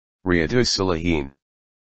Riyadus Saliheen.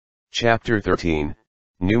 Chapter 13,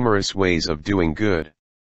 Numerous Ways of Doing Good.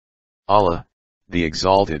 Allah, the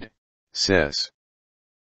Exalted, says,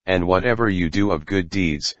 "And whatever you do of good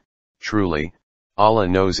deeds, truly, Allah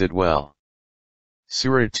knows it well."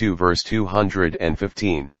 Surah 2 verse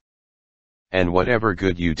 215. And whatever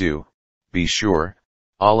good you do, be sure,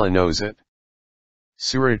 Allah knows it.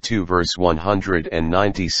 Surah 2 verse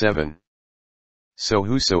 197. So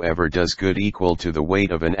whosoever does good equal to the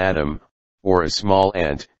weight of an atom, or a small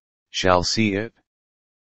ant, shall see it.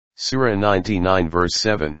 Surah 99 verse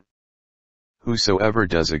 7. Whosoever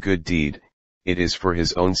does a good deed, it is for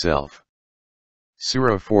his own self.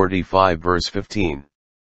 Surah 45 verse 15.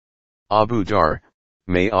 Abu Dar,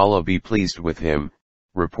 may Allah be pleased with him,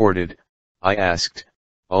 reported, I asked,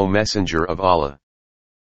 O Messenger of Allah,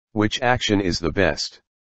 which action is the best?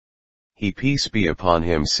 He, peace be upon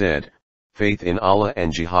him, said, faith in Allah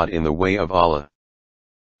and jihad in the way of Allah.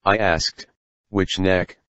 I asked, which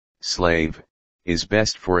neck, slave, is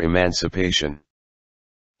best for emancipation?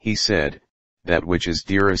 He said, that which is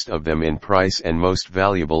dearest of them in price and most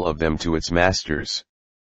valuable of them to its masters.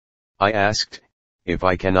 I asked, if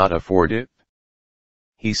I cannot afford it?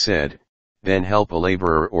 He said, then help a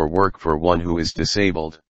laborer or work for one who is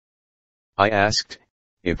disabled. I asked,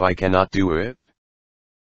 if I cannot do it?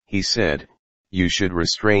 He said, you should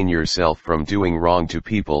restrain yourself from doing wrong to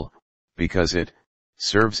people, because it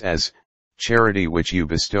serves as charity which you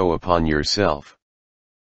bestow upon yourself.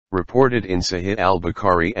 Reported in Sahih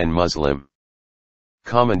al-Bukhari and Muslim.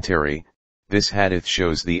 Commentary: this hadith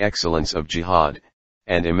shows the excellence of jihad,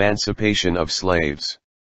 and emancipation of slaves.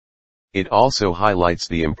 It also highlights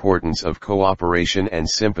the importance of cooperation and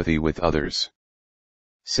sympathy with others.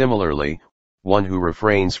 Similarly, one who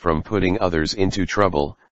refrains from putting others into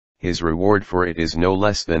trouble, his reward for it is no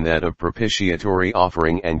less than that of propitiatory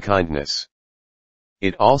offering and kindness.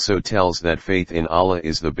 It also tells that faith in Allah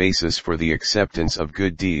is the basis for the acceptance of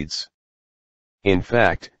good deeds. In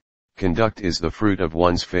fact, conduct is the fruit of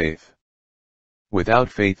one's faith. Without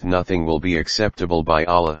faith nothing will be acceptable by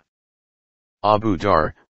Allah. Abu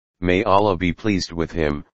Dar, may Allah be pleased with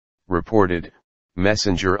him, reported,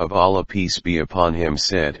 Messenger of Allah peace be upon him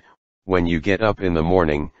said, when you get up in the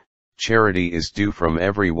morning, charity is due from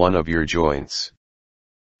every one of your joints.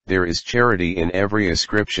 There is charity in every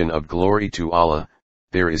ascription of glory to Allah,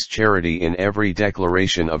 there is charity in every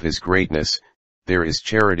declaration of His greatness, there is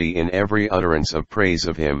charity in every utterance of praise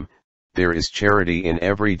of Him, there is charity in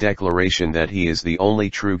every declaration that He is the only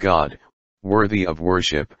true God, worthy of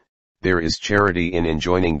worship, there is charity in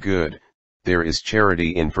enjoining good, there is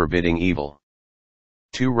charity in forbidding evil.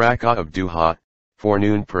 2 rak'ah of duha,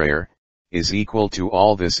 forenoon prayer, is equal to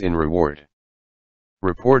all this in reward.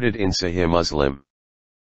 Reported in Sahih Muslim.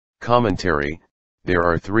 Commentary: there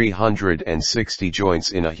are 360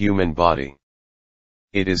 joints in a human body.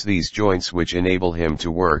 It is these joints which enable him to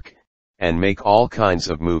work, and make all kinds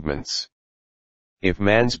of movements. If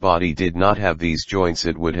man's body did not have these joints,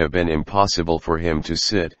 it would have been impossible for him to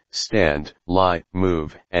sit, stand, lie,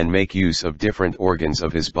 move, and make use of different organs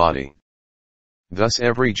of his body. Thus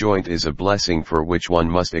every joint is a blessing for which one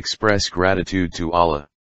must express gratitude to Allah.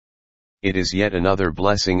 It is yet another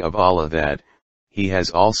blessing of Allah that He has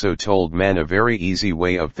also told man a very easy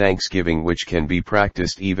way of thanksgiving which can be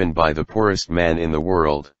practiced even by the poorest man in the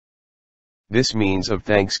world. This means of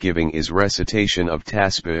thanksgiving is recitation of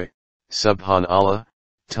tasbih, Subhanallah,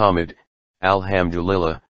 Tahmid,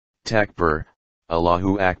 Alhamdulillah, Takbir,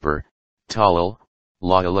 Allahu Akbar, Tahlil,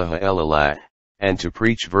 La ilaha illallah, and to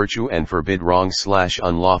preach virtue and forbid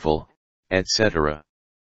wrong/unlawful, etc.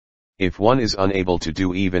 If one is unable to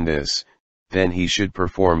do even this, then he should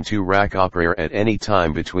perform 2 rak'ah prayer at any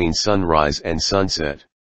time between sunrise and sunset.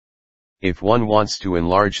 If one wants to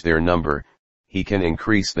enlarge their number, he can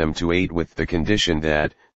increase them to 8 with the condition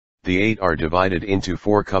that the 8 are divided into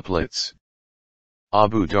 4 couplets.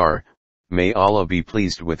 Abu Dar, may Allah be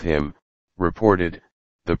pleased with him, reported,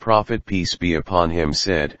 the Prophet peace be upon him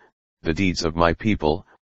said, the deeds of my people,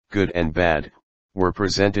 good and bad, were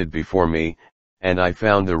presented before me, and I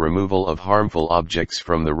found the removal of harmful objects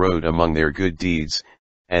from the road among their good deeds,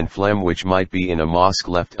 and phlegm which might be in a mosque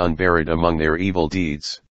left unburied among their evil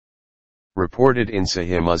deeds. Reported in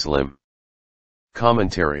Sahih Muslim.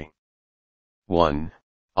 Commentary: 1.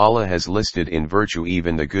 Allah has listed in virtue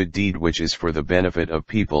even the good deed which is for the benefit of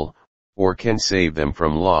people, or can save them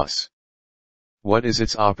from loss. What is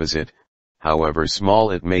its opposite, however small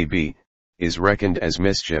it may be, is reckoned as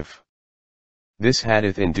mischief. This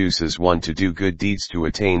hadith induces one to do good deeds to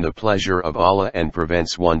attain the pleasure of Allah and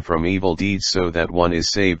prevents one from evil deeds so that one is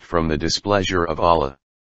saved from the displeasure of Allah.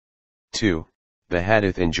 2. The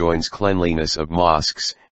hadith enjoins cleanliness of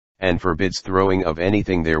mosques, and forbids throwing of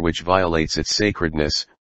anything there which violates its sacredness,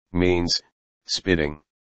 means spitting.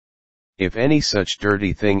 If any such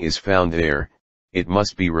dirty thing is found there, it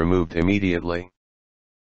must be removed immediately.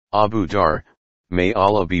 Abu Dar, may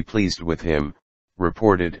Allah be pleased with him,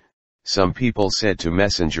 reported, some people said to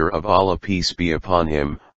Messenger of Allah peace be upon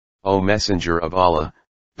him, O Messenger of Allah,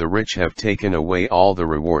 the rich have taken away all the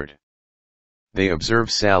reward. They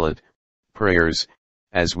observe salat, prayers,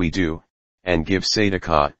 as we do, and give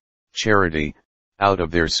sadaqah, charity, out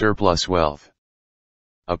of their surplus wealth.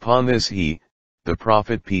 Upon this he, the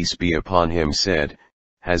Prophet peace be upon him said,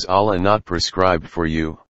 has Allah not prescribed for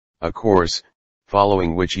you, a course,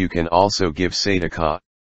 following which you can also give sadaqah?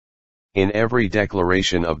 In every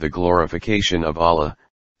declaration of the glorification of Allah,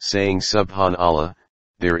 saying Subhanallah,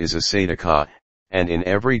 there is a sadaqah, and in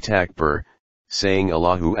every takbir, saying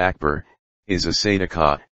Allahu Akbar, is a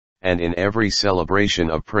sadaqah, and in every celebration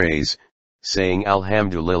of praise, saying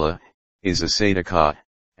Alhamdulillah, is a sadaqah,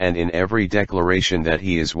 and in every declaration that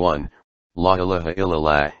He is one, La ilaha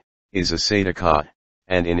illallah, is a sadaqah,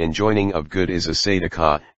 and in enjoining of good is a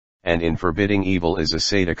sadaqah, and in forbidding evil is a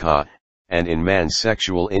sadaqah, and in man's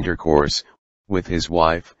sexual intercourse, with his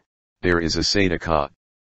wife, there is a sadaqah.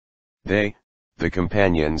 They, the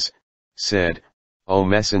companions, said, O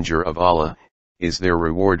Messenger of Allah, is there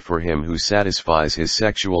reward for him who satisfies his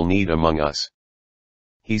sexual need among us?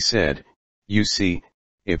 He said, you see,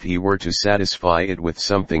 if he were to satisfy it with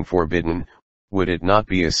something forbidden, would it not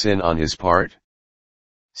be a sin on his part?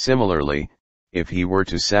 Similarly, if he were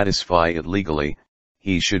to satisfy it legally,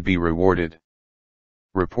 he should be rewarded.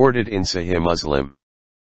 Reported in Sahih Muslim.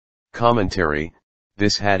 Commentary,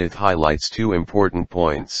 this hadith highlights two important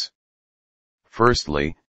points.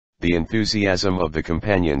 Firstly, the enthusiasm of the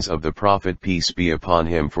companions of the Prophet peace be upon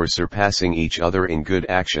him for surpassing each other in good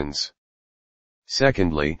actions.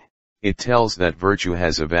 Secondly, it tells that virtue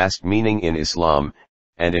has a vast meaning in Islam,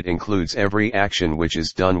 and it includes every action which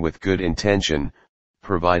is done with good intention,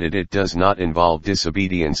 provided it does not involve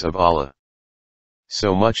disobedience of Allah.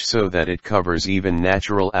 So much so that it covers even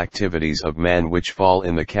natural activities of man which fall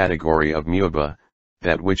in the category of mubah,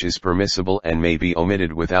 that which is permissible and may be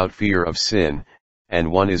omitted without fear of sin,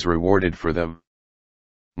 and one is rewarded for them.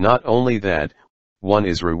 Not only that, one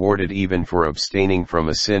is rewarded even for abstaining from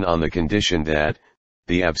a sin on the condition that,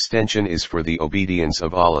 the abstention is for the obedience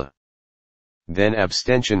of Allah. Then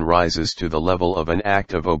abstention rises to the level of an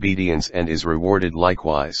act of obedience and is rewarded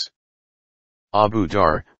likewise. Abu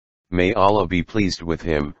Dar, may Allah be pleased with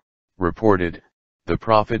him, reported, the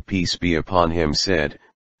Prophet peace be upon him said,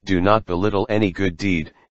 do not belittle any good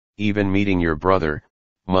deed, even meeting your brother,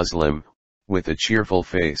 Muslim, with a cheerful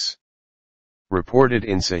face. Reported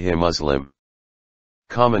in Sahih Muslim.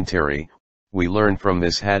 Commentary, we learn from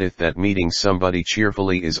this hadith that meeting somebody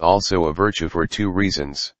cheerfully is also a virtue for two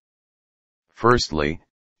reasons. Firstly,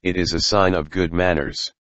 it is a sign of good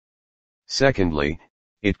manners. Secondly,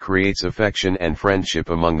 it creates affection and friendship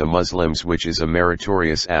among the Muslims, which is a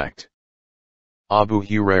meritorious act. Abu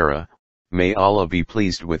Huraira, may Allah be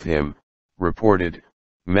pleased with him, reported,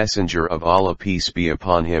 Messenger of Allah peace be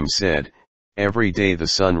upon him said, every day the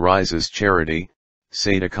sun rises charity,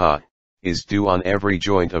 sadaqah, is due on every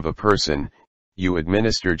joint of a person, you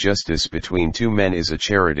administer justice between two men is a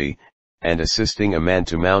charity, and assisting a man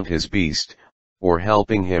to mount his beast, or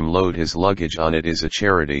helping him load his luggage on it is a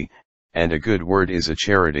charity, and a good word is a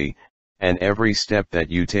charity, and every step that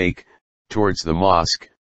you take, towards the mosque,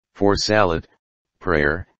 for salat,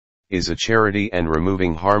 prayer, is a charity, and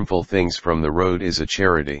removing harmful things from the road is a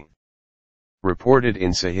charity. Reported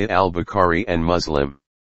in Sahih al-Bukhari and Muslim.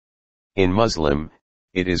 In Muslim,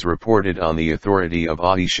 it is reported on the authority of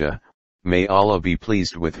Aisha, may Allah be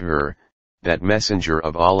pleased with her, that Messenger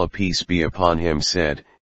of Allah peace be upon him said,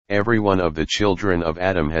 every one of the children of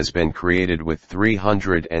Adam has been created with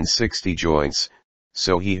 360 joints,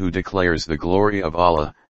 so he who declares the glory of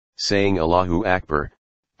Allah, saying Allahu Akbar,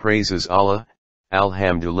 praises Allah,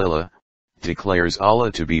 Alhamdulillah, declares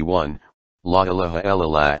Allah to be one, La ilaha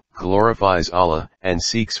illallah, glorifies Allah and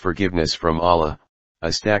seeks forgiveness from Allah,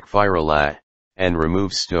 Astaghfirullah, and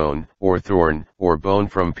removes stone, or thorn, or bone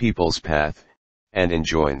from people's path, and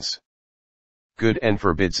enjoins good and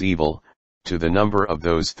forbids evil, to the number of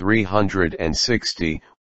those 360,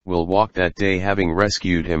 will walk that day having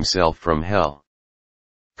rescued himself from hell.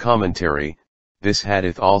 Commentary, this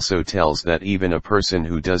hadith also tells that even a person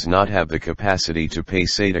who does not have the capacity to pay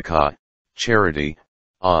sadaqah, charity,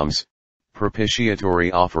 alms,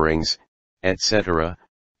 propitiatory offerings, etc.,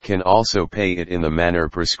 can also pay it in the manner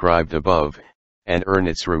prescribed above, and earn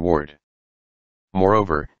its reward.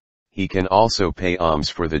 Moreover, he can also pay alms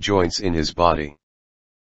for the joints in his body.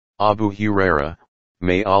 Abu Huraira,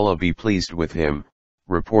 may Allah be pleased with him,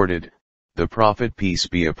 reported, the Prophet peace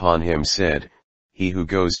be upon him said, he who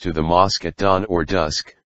goes to the mosque at dawn or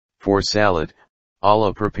dusk, for salat,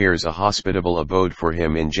 Allah prepares a hospitable abode for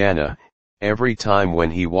him in Jannah, every time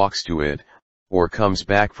when he walks to it, or comes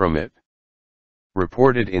back from it.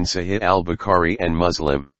 Reported in Sahih al-Bukhari and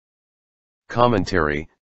Muslim. Commentary: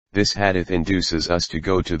 this hadith induces us to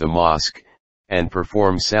go to the mosque, and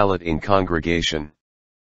perform salat in congregation.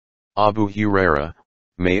 Abu Huraira,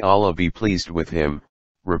 may Allah be pleased with him,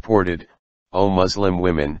 reported, O Muslim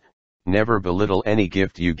women, never belittle any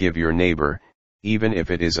gift you give your neighbor, even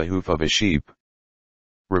if it is a hoof of a sheep.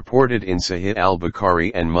 Reported in Sahih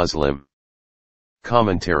al-Bukhari and Muslim.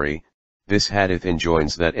 Commentary: this hadith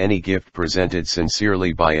enjoins that any gift presented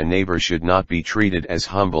sincerely by a neighbor should not be treated as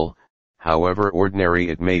humble, however ordinary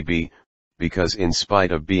it may be, because in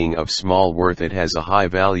spite of being of small worth it has a high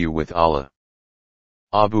value with Allah.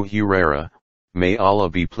 Abu Huraira, may Allah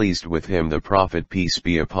be pleased with him, the Prophet peace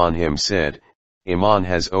be upon him said, Iman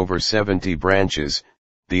has over 70 branches,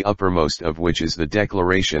 the uppermost of which is the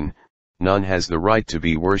declaration, none has the right to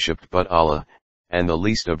be worshipped but Allah, and the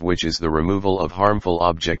least of which is the removal of harmful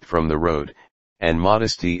object from the road, and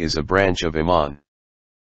modesty is a branch of Iman.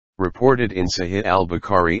 Reported in Sahih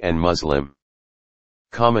al-Bukhari and Muslim.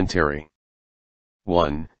 Commentary: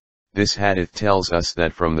 1. This hadith tells us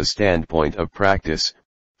that from the standpoint of practice,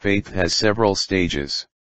 faith has several stages.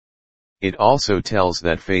 It also tells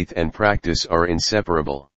that faith and practice are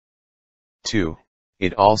inseparable. 2.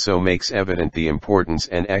 It also makes evident the importance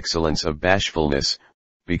and excellence of bashfulness,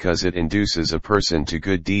 because it induces a person to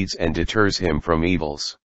good deeds and deters him from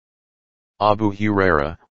evils. Abu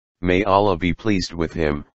Huraira, may Allah be pleased with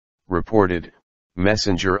him, reported,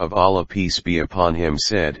 Messenger of Allah peace be upon him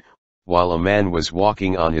said, while a man was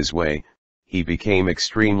walking on his way, he became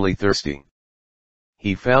extremely thirsty.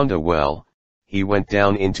 He found a well, he went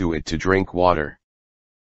down into it to drink water.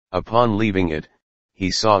 Upon leaving it, he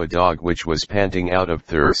saw a dog which was panting out of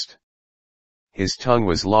thirst. His tongue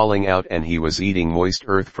was lolling out and he was eating moist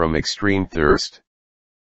earth from extreme thirst.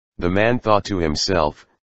 The man thought to himself,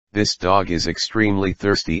 this dog is extremely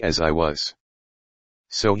thirsty as I was.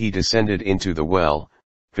 So he descended into the well,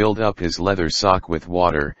 filled up his leather sock with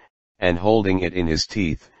water, and holding it in his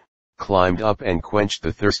teeth, climbed up and quenched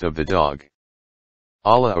the thirst of the dog.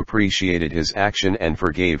 Allah appreciated his action and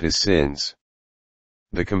forgave his sins.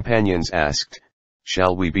 The companions asked,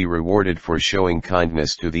 shall we be rewarded for showing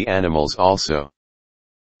kindness to the animals also?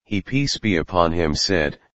 He peace be upon him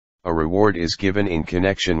said, a reward is given in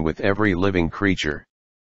connection with every living creature.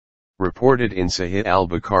 Reported in Sahih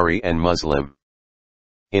al-Bukhari and Muslim.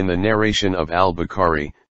 In the narration of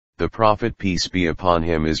al-Bukhari, the Prophet peace be upon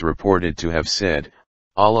him is reported to have said,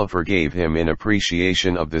 Allah forgave him in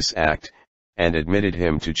appreciation of this act, and admitted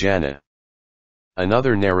him to Jannah.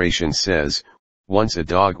 Another narration says, once a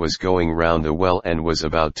dog was going round a well and was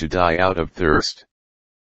about to die out of thirst.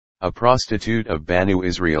 A prostitute of Banu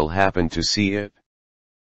Israel happened to see it.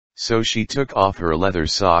 So she took off her leather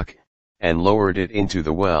sock, and lowered it into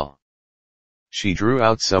the well. She drew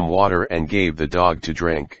out some water and gave the dog to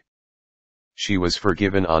drink. She was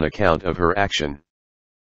forgiven on account of her action.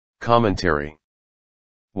 Commentary: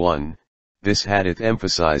 1. This hadith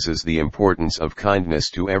emphasizes the importance of kindness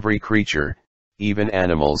to every creature, even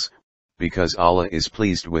animals, because Allah is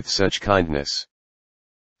pleased with such kindness.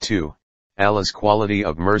 2. Allah's quality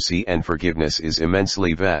of mercy and forgiveness is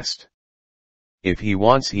immensely vast. If He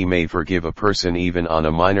wants He may forgive a person even on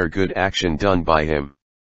a minor good action done by him.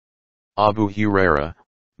 Abu Huraira,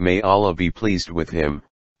 may Allah be pleased with him,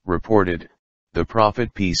 reported, the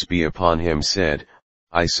Prophet peace be upon him said,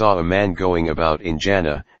 I saw a man going about in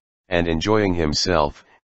Jannah, and enjoying himself,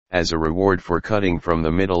 as a reward for cutting from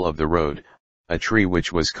the middle of the road, a tree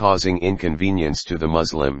which was causing inconvenience to the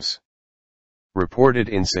Muslims. Reported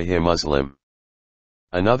in Sahih Muslim.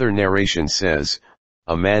 Another narration says,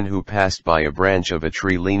 a man who passed by a branch of a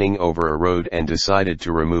tree leaning over a road and decided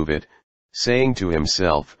to remove it, saying to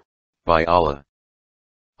himself, by Allah,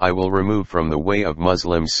 I will remove from the way of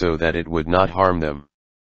Muslims so that it would not harm them.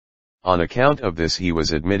 On account of this he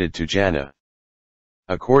was admitted to Jannah.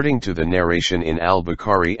 According to the narration in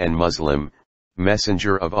al-Bukhari and Muslim,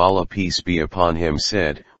 Messenger of Allah peace be upon him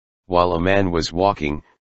said, while a man was walking,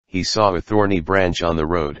 he saw a thorny branch on the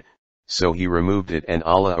road, so he removed it and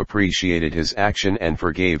Allah appreciated his action and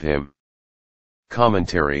forgave him.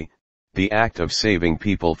 Commentary: the act of saving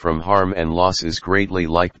people from harm and loss is greatly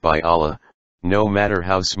liked by Allah, no matter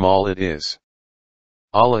how small it is.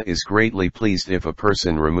 Allah is greatly pleased if a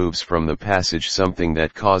person removes from the passage something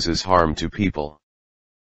that causes harm to people.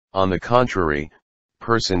 On the contrary,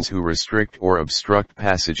 persons who restrict or obstruct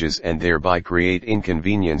passages and thereby create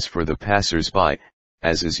inconvenience for the passers-by,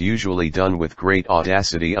 as is usually done with great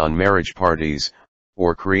audacity on marriage parties,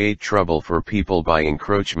 or create trouble for people by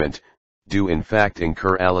encroachment, do in fact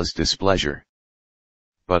incur Allah's displeasure.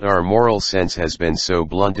 But our moral sense has been so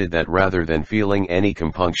blunted that rather than feeling any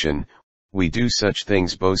compunction, we do such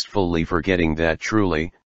things boastfully, forgetting that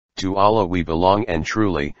truly, to Allah we belong and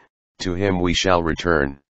truly, to Him we shall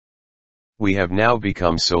return. We have now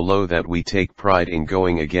become so low that we take pride in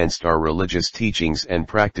going against our religious teachings and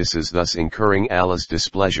practices, thus incurring Allah's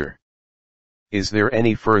displeasure. Is there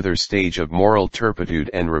any further stage of moral turpitude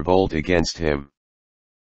and revolt against Him?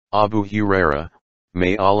 Abu Hurairah,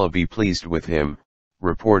 may Allah be pleased with him,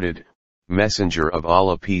 reported, Messenger of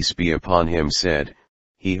Allah peace be upon him said,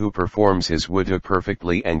 he who performs his wudu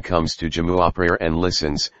perfectly and comes to Jumu'ah prayer and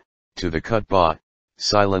listens, to the khutbah,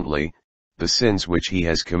 silently, the sins which he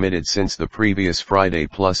has committed since the previous Friday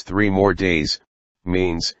plus 3 more days,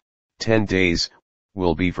 means, 10 days,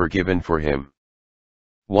 will be forgiven for him.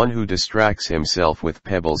 One who distracts himself with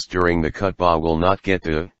pebbles during the khutbah will not get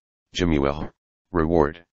the Jumu'ah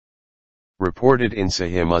reward. Reported in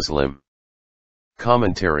Sahih Muslim.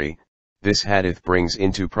 Commentary: this hadith brings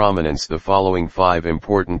into prominence the following 5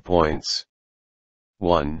 important points.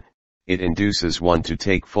 1. It induces one to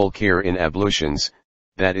take full care in ablutions,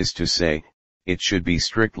 that is to say, it should be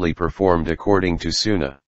strictly performed according to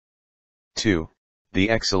Sunnah. 2. The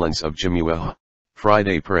excellence of Jumu'ah,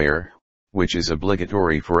 Friday prayer, which is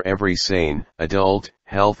obligatory for every sane, adult,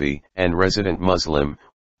 healthy, and resident Muslim,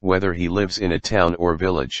 whether he lives in a town or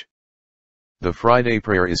village. The Friday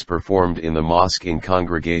prayer is performed in the mosque in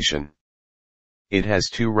congregation. It has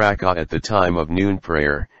 2 rak'ah at the time of noon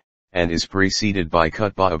prayer, and is preceded by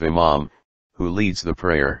khutbah of Imam, who leads the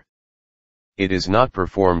prayer. It is not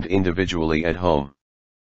performed individually at home.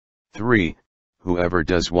 3. Whoever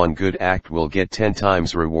does one good act will get 10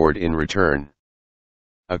 times reward in return.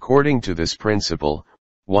 According to this principle,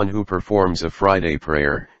 one who performs a Friday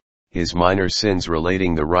prayer, his minor sins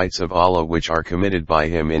relating the rights of Allah which are committed by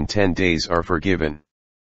him in 10 days are forgiven.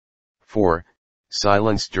 4.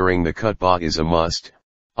 Silence during the khutbah is a must,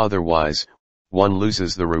 otherwise, one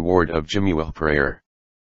loses the reward of Jumu'ah prayer.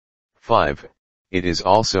 5. It is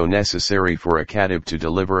also necessary for a khatib to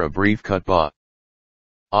deliver a brief khutbah.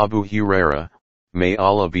 Abu Hurairah, may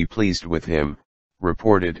Allah be pleased with him,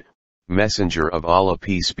 reported, Messenger of Allah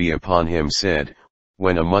peace be upon him said,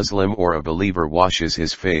 when a Muslim or a believer washes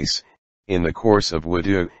his face, in the course of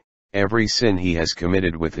wudu, every sin he has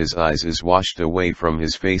committed with his eyes is washed away from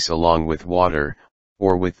his face along with water,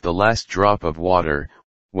 or with the last drop of water.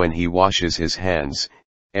 When he washes his hands,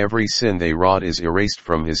 every sin they wrought is erased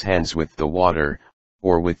from his hands with the water,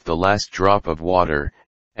 or with the last drop of water,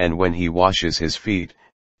 and when he washes his feet,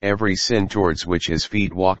 every sin towards which his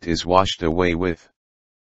feet walked is washed away with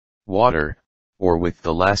water, or with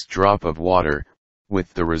the last drop of water,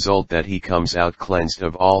 with the result that he comes out cleansed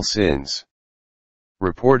of all sins.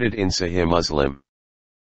 Reported in Sahih Muslim.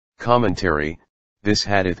 Commentary: this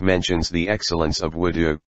hadith mentions the excellence of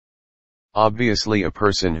wudu. Obviously a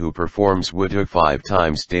person who performs wudu 5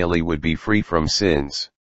 times daily would be free from sins.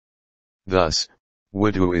 Thus,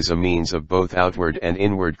 wudu is a means of both outward and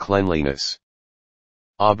inward cleanliness.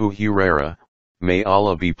 Abu Hurairah, may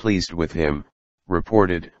Allah be pleased with him,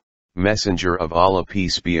 reported, Messenger of Allah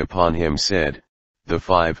peace be upon him said, the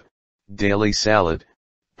 5 daily salat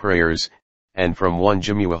prayers, and from one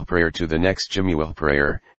Jumu'ah prayer to the next Jumu'ah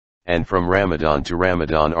prayer, and from Ramadan to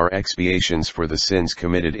Ramadan are expiations for the sins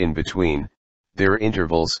committed in between, their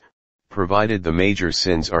intervals, provided the major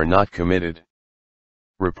sins are not committed.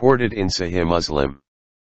 Reported in Sahih Muslim.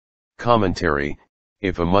 Commentary: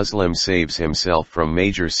 if a Muslim saves himself from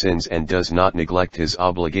major sins and does not neglect his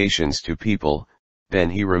obligations to people, then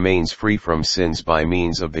he remains free from sins by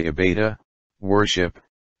means of the ibadah, worship,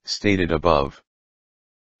 stated above.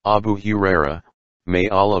 Abu Hurairah, may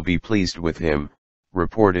Allah be pleased with him,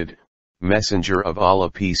 reported, Messenger of Allah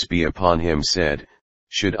peace be upon him said,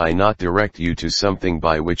 should I not direct you to something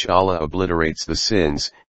by which Allah obliterates the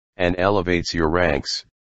sins, and elevates your ranks?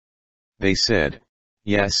 They said,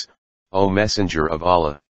 yes, O Messenger of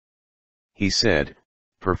Allah. He said,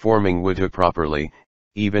 performing wudu properly,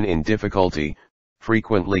 even in difficulty,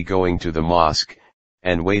 frequently going to the mosque,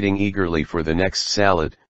 and waiting eagerly for the next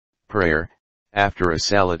salat prayer, after a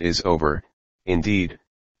salat is over, indeed,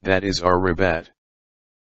 that is our ribat.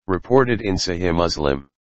 Reported in Sahih Muslim.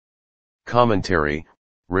 Commentary: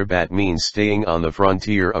 ribat means staying on the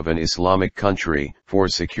frontier of an Islamic country, for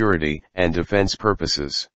security and defense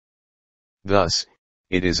purposes. Thus,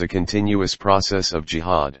 it is a continuous process of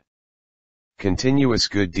jihad. Continuous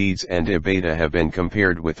good deeds and ibadah have been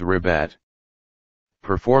compared with ribat.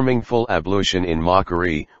 Performing full ablution in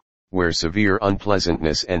mockery, where severe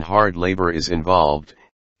unpleasantness and hard labor is involved,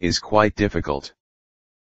 is quite difficult.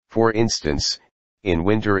 For instance, in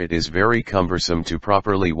winter it is very cumbersome to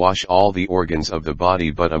properly wash all the organs of the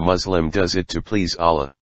body, but a Muslim does it to please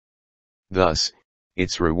Allah. Thus,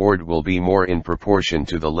 its reward will be more in proportion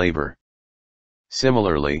to the labor.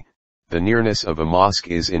 Similarly, the nearness of a mosque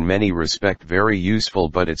is in many respects very useful,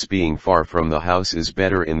 but its being far from the house is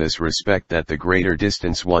better in this respect that the greater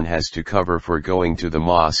distance one has to cover for going to the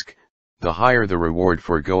mosque, the higher the reward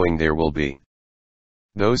for going there will be.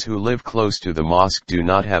 Those who live close to the mosque do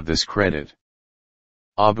not have this credit.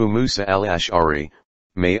 Abu Musa al-Ash'ari,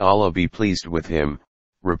 may Allah be pleased with him,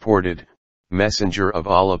 reported, Messenger of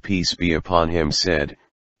Allah peace be upon him said,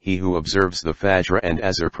 he who observes the Fajr and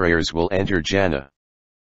Asr prayers will enter Jannah.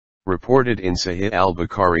 Reported in Sahih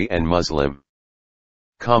al-Bukhari and Muslim.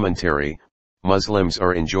 Commentary: Muslims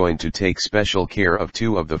are enjoined to take special care of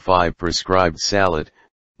 2 of the 5 prescribed salat,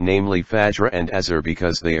 namely Fajr and Asr,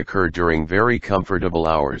 because they occur during very comfortable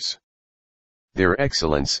hours. Their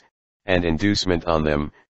excellence, and inducement on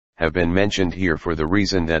them, have been mentioned here for the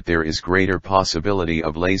reason that there is greater possibility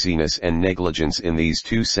of laziness and negligence in these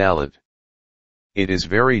 2 salat. It is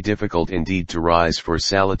very difficult indeed to rise for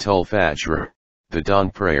Salatul Fajr, the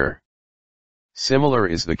dawn prayer. Similar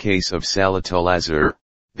is the case of Salatul Asr,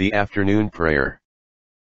 the afternoon prayer.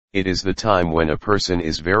 It is the time when a person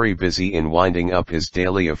is very busy in winding up his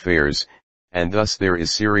daily affairs, and thus there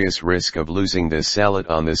is serious risk of losing this salat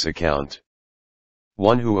on this account.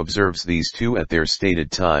 One who observes these 2 at their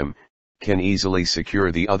stated time, can easily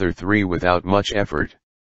secure the other 3 without much effort.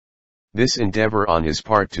 This endeavor on his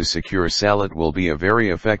part to secure salat will be a very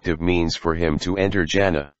effective means for him to enter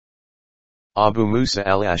Jannah. Abu Musa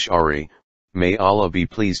al-Ash'ari, may Allah be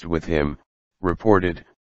pleased with him, reported,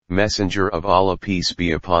 Messenger of Allah peace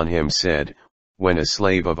be upon him said, when a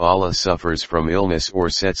slave of Allah suffers from illness or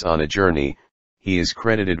sets on a journey, he is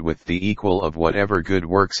credited with the equal of whatever good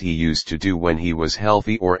works he used to do when he was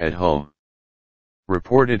healthy or at home.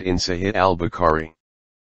 Reported in Sahih al-Bukhari.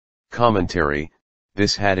 Commentary: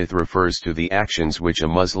 this hadith refers to the actions which a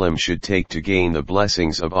Muslim should take to gain the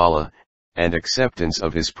blessings of Allah, and acceptance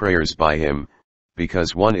of his prayers by him,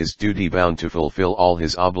 because one is duty-bound to fulfill all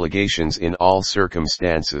his obligations in all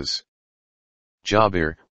circumstances.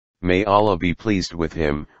 Jabir, may Allah be pleased with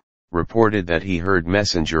him, reported that he heard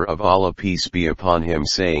Messenger of Allah peace be upon him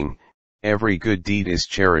saying, every good deed is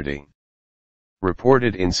charity.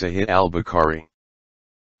 Reported in Sahih al-Bukhari.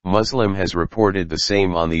 Muslim has reported the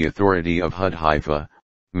same on the authority of Hudhaifa,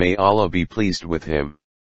 may Allah be pleased with him.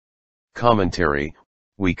 Commentary: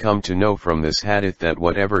 we come to know from this hadith that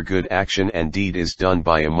whatever good action and deed is done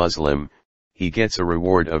by a Muslim, he gets a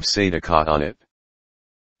reward of sadaqah on it.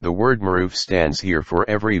 The word maruf stands here for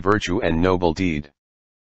every virtue and noble deed.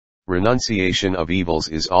 Renunciation of evils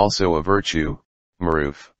is also a virtue,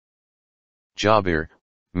 maruf. Jabir,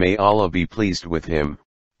 may Allah be pleased with him,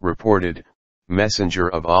 reported, Messenger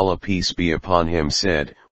of Allah peace be upon him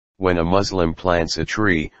said, when a Muslim plants a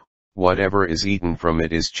tree, whatever is eaten from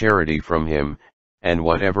it is charity from him, and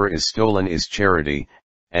whatever is stolen is charity,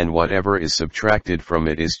 and whatever is subtracted from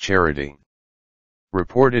it is charity.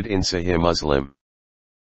 Reported in Sahih Muslim.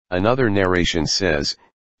 Another narration says,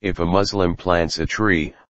 if a Muslim plants a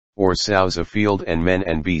tree, or sows a field and men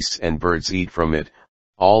and beasts and birds eat from it,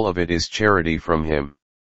 all of it is charity from him.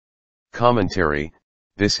 Commentary: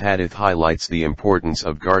 this hadith highlights the importance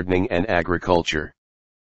of gardening and agriculture.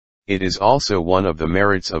 It is also one of the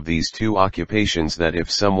merits of these 2 occupations that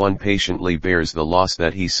if someone patiently bears the loss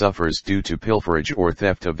that he suffers due to pilferage or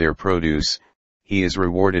theft of their produce, he is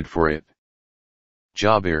rewarded for it.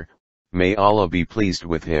 Jabir, may Allah be pleased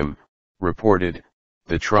with him, reported,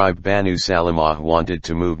 the tribe Banu Salimah wanted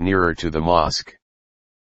to move nearer to the mosque.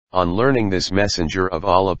 On learning this, Messenger of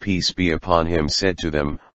Allah peace be upon him said to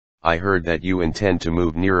them, I heard that you intend to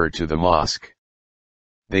move nearer to the mosque.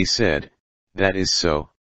 They said, that is so,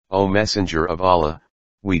 O Messenger of Allah,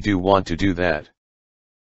 we do want to do that.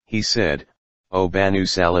 He said, O Banu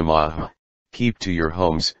Salimah, keep to your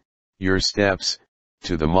homes, your steps,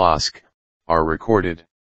 to the mosque, are recorded.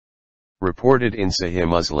 Reported in Sahih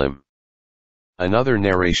Muslim. Another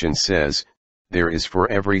narration says, there is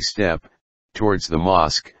for every step, towards the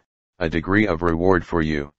mosque, a degree of reward for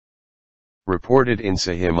you. Reported in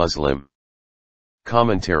Sahih Muslim.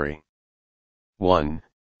 Commentary: 1.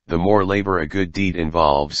 The more labor a good deed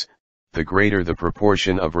involves, the greater the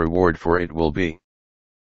proportion of reward for it will be.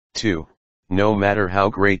 2. No matter how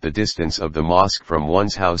great the distance of the mosque from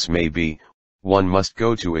one's house may be, one must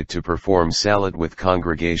go to it to perform salat with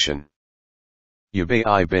congregation. Ubay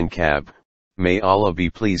ibn Ka'b, may Allah be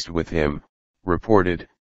pleased with him, reported,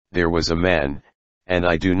 there was a man, and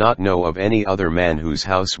I do not know of any other man whose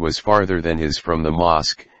house was farther than his from the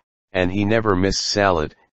mosque, and he never missed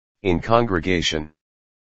salat, in congregation.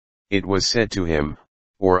 It was said to him,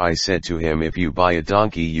 or I said to him, if you buy a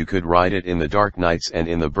donkey you could ride it in the dark nights and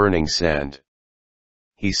in the burning sand.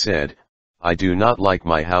 He said, I do not like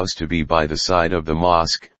my house to be by the side of the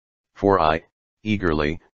mosque, for I,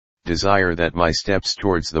 eagerly, desire that my steps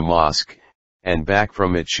towards the mosque, and back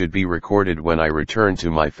from it should be recorded when I return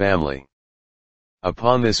to my family.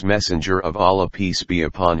 Upon this Messenger of Allah peace be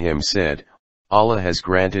upon him said, Allah has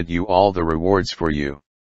granted you all the rewards for you.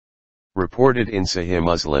 Reported in Sahih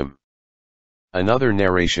Muslim. Another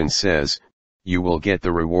narration says, you will get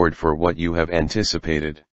the reward for what you have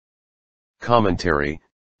anticipated. Commentary.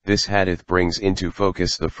 This hadith brings into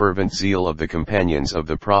focus the fervent zeal of the companions of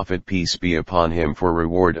the Prophet peace be upon him for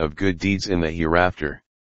reward of good deeds in the hereafter.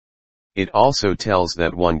 It also tells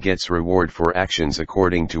that one gets reward for actions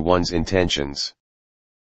according to one's intentions.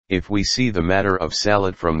 If we see the matter of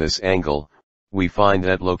salat from this angle, we find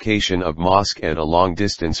that location of mosque at a long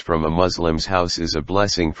distance from a Muslim's house is a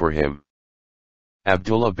blessing for him.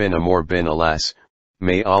 Abdullah bin Amr bin Alas,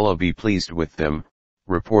 may Allah be pleased with them,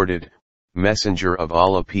 reported, Messenger of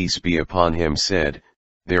Allah peace be upon him said,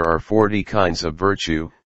 there are 40 kinds of virtue,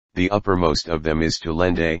 the uppermost of them is to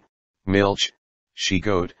lend a milch,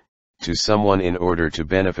 she-goat, to someone in order to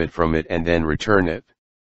benefit from it and then return it.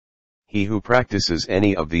 He who practices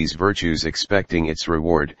any of these virtues expecting its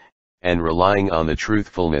reward, and relying on the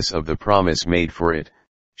truthfulness of the promise made for it,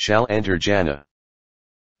 shall enter Jannah.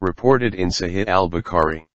 Reported in Sahih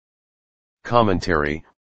al-Bukhari. Commentary.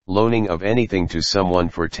 Loaning of anything to someone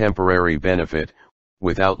for temporary benefit,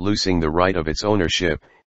 without losing the right of its ownership,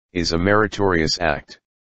 is a meritorious act.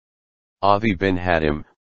 Adi bin Hatim,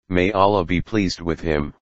 may Allah be pleased with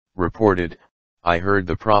him, reported, I heard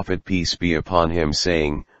the Prophet peace be upon him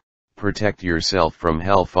saying, protect yourself from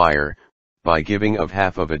hellfire, by giving of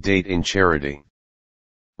half of a date in charity.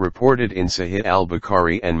 Reported in Sahih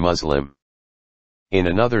al-Bukhari and Muslim. In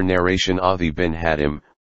another narration Adi bin Hatim,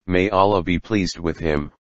 may Allah be pleased with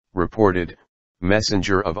him, reported,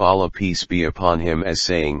 Messenger of Allah peace be upon him as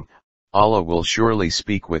saying, Allah will surely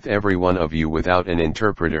speak with every one of you without an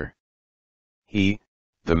interpreter. He,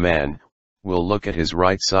 the man, will look at his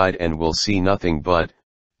right side and will see nothing but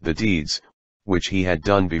the deeds, which he had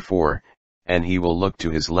done before, and he will look to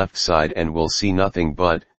his left side and will see nothing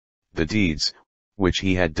but the deeds, which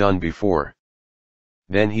he had done before.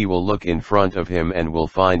 Then he will look in front of him and will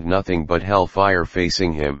find nothing but hellfire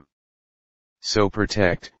facing him. So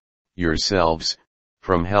protect yourselves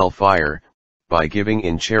from hellfire, by giving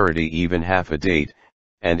in charity even half a date,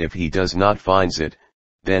 and if he does not finds it,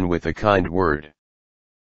 then with a kind word.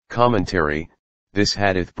 Commentary. This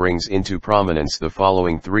hadith brings into prominence the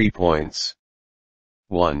following 3 points.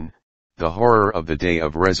 1. The horror of the day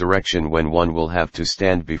of resurrection when one will have to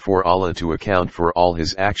stand before Allah to account for all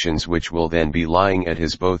his actions which will then be lying at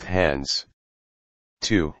his both hands.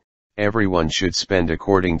 2. Everyone should spend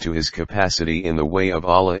according to his capacity in the way of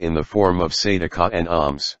Allah in the form of sadaqah and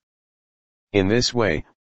alms. In this way,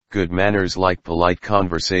 good manners like polite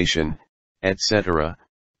conversation, etc.,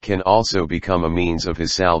 can also become a means of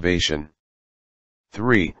his salvation.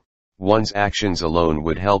 3. One's actions alone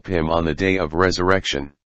would help him on the day of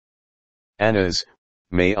resurrection. Anas,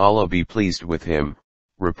 may Allah be pleased with him,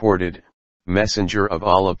 reported, Messenger of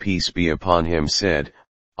Allah peace be upon him said,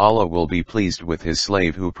 Allah will be pleased with his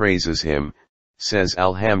slave who praises him, says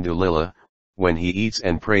Alhamdulillah, when he eats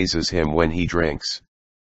and praises him when he drinks.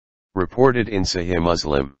 Reported in Sahih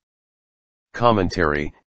Muslim.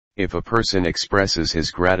 Commentary. If a person expresses his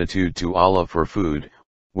gratitude to Allah for food,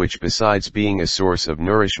 which besides being a source of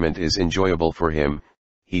nourishment is enjoyable for him,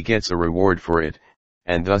 he gets a reward for it,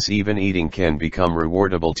 and thus even eating can become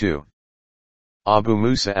rewardable too. Abu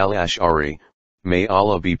Musa al-Ash'ari, may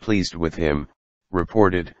Allah be pleased with him,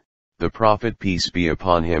 reported, the Prophet peace be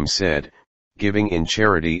upon him said, giving in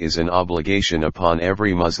charity is an obligation upon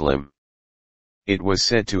every Muslim. It was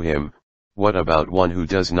said to him, what about one who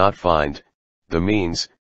does not find the means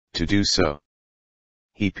to do so?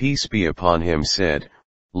 He peace be upon him said,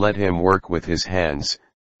 let him work with his hands,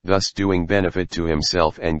 thus doing benefit to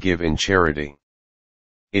himself and give in charity.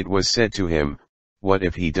 It was said to him, what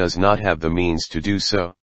if he does not have the means to do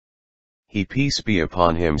so? He peace be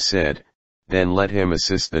upon him said, then let him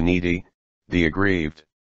assist the needy, the aggrieved.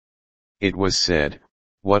 It was said,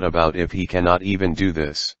 what about if he cannot even do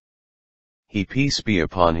this? He peace be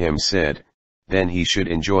upon him said, then he should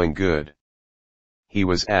enjoin good. He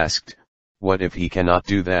was asked, what if he cannot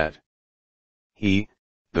do that? He,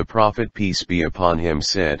 the Prophet peace be upon him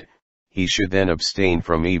said, he should then abstain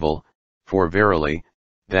from evil, for verily,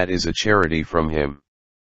 that is a charity from him.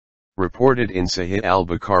 Reported in Sahih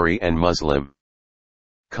al-Bukhari and Muslim.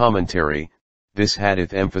 Commentary: this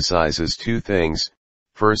hadith emphasizes two things.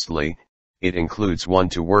 Firstly, it includes one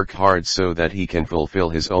to work hard so that he can fulfill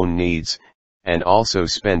his own needs, and also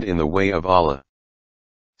spend in the way of Allah.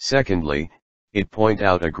 Secondly, it point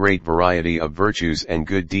out a great variety of virtues and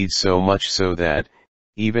good deeds, so much so that,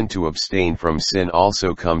 even to abstain from sin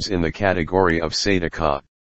also comes in the category of sadaqah.